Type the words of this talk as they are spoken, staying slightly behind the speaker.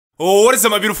Oh, what is up,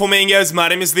 my beautiful mangoes? My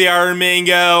name is the Iron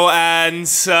Mango, and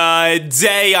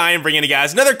today I am bringing you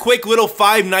guys another quick little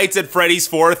Five Nights at Freddy's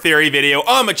 4 theory video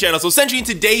on my channel. So essentially in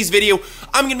today's video,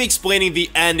 I'm going to be explaining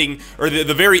the ending, or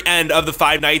the very end of the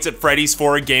Five Nights at Freddy's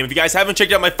 4 game. If you guys haven't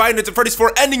checked out my Five Nights at Freddy's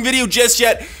 4 ending video just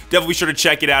yet, definitely be sure to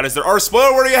check it out, as there are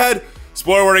spoiler warning ahead.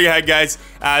 Spoiler warning ahead, guys,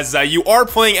 as you are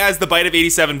playing as the Bite of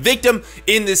 87 victim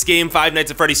in this game, Five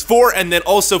Nights at Freddy's 4, and then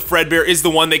also Fredbear is the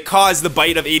one that caused the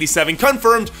Bite of 87,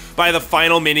 confirmed by the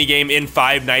final minigame in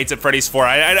Five Nights at Freddy's 4.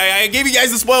 I gave you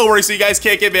guys the spoiler warning, so you guys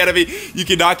can't get mad at me. You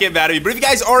cannot get mad at me. But if you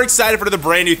guys are excited for the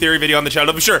brand new theory video on the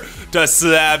channel, be sure to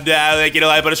slap that like and a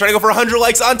like button. Trying to go for 100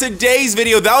 likes on today's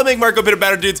video. That'll make Marco a bit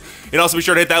better, dudes. And also be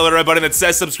sure to hit that little red button that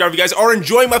says subscribe. If you guys are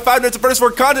enjoying my Five Nights at Freddy's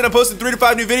 4 content, I'm posting 3 to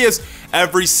 5 new videos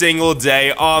every single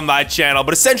day on my channel.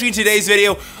 But essentially in today's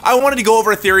video, I wanted to go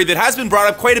over a theory that has been brought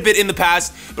up quite a bit in the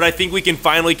past, but I think we can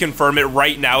finally confirm it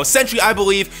right now. Essentially, I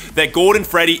believe that Golden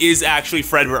Freddy is actually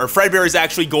Fredbear, or Fredbear is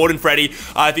actually Golden Freddy.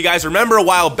 If you guys remember a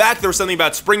while back, there was something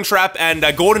about Springtrap and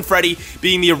Golden Freddy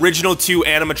being the original 2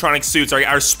 animatronic suits,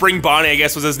 or Spring Bonnie, I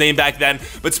guess was his name back then.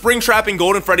 But Springtrap and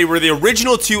Golden Freddy were the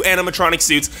original 2 animatronic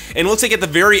suits, and it looks like at the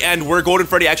very end where Golden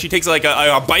Freddy actually takes like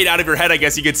a bite out of your head, I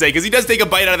guess you could say, because he does take a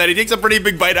bite out of that. He takes a pretty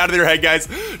big bite out of their head, guys.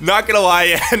 Not gonna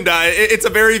lie, and it's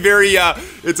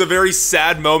a very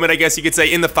sad moment, I guess you could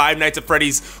say, in the Five Nights at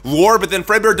Freddy's lore. But then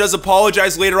Fredbear does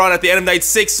apologize later on at the end of night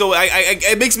 6, so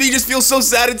it makes me just feel so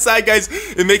sad inside, guys.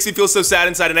 It makes me feel so sad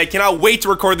inside, and I cannot wait to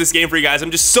record this game for you guys.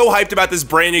 I'm just so hyped about this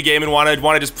brand new game and want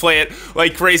to just play it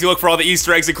like crazy. Look for all the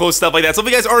Easter eggs and cool stuff like that. So if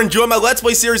you guys are enjoying my Let's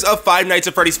Play series of Five Nights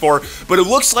at Freddy's 4, but it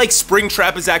looks like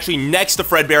Springtrap is actually next to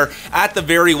Fredbear at the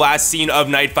very last scene of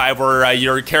night 5, where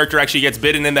your character actually gets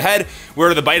bitten in the head,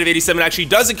 where the Bite of 87 actually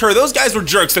does occur. Those guys were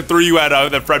jerks that threw you at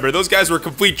the Fredbear. Those guys were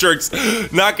complete jerks,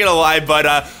 not gonna lie.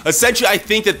 But essentially, I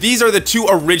think that these are the 2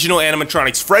 original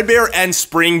animatronics, Fredbear and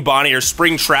Spring Bonnie, or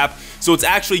Springtrap. So it's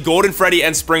actually Golden Freddy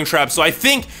and Springtrap. So I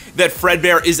think that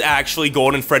Fredbear is actually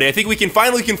Golden Freddy. I think we can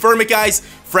finally confirm it, guys.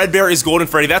 Fredbear is Golden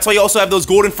Freddy. That's why you also have those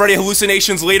Golden Freddy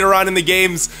hallucinations later on in the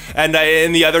games and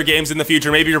in the other games in the future.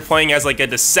 Maybe you're playing as like a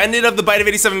descendant of the Bite of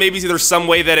 87. Maybe there's some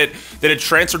way that it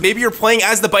transferred. Maybe you're playing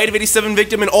as the Bite of 87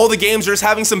 victim, and all the games are just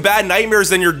having some bad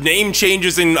nightmares, and your name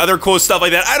changes and other cool stuff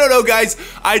like that. I don't know, guys.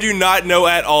 I do not know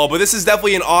at all. But this is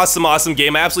definitely an awesome, awesome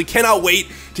game. I absolutely cannot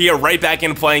wait to get right back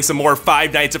into playing some more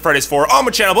Five Nights at Freddy's 4 on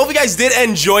my channel. But if you guys did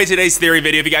enjoy today's theory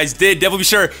video, if you guys did, definitely be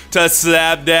sure to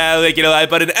slap that like and a like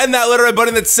button and that little red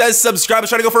button that says subscribe. I'm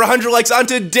trying to go for 100 likes on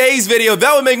today's video.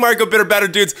 That would make Marco better,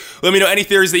 dudes. Let me know any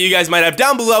theories that you guys might have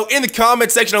down below in the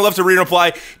comment section. I'd love to read and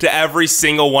reply to every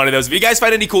single one of those. If you guys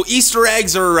find any cool Easter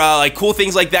eggs or like cool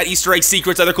things like that, Easter egg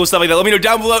secrets, other cool stuff like that, let me know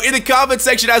down below in the comment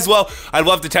section as well. I'd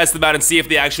love to test them out and see if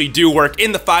they actually do work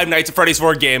in the Five Nights at Freddy's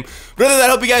 4 game. But other than that,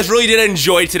 I hope you guys really did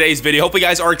enjoy today's video. Hope you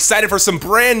guys are excited for some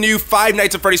brand new Five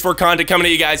Nights at Freddy's 4 content coming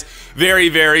at you guys very,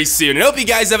 very soon. And I hope you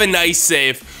guys have a nice,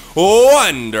 safe,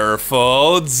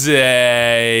 wonderful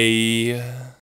day.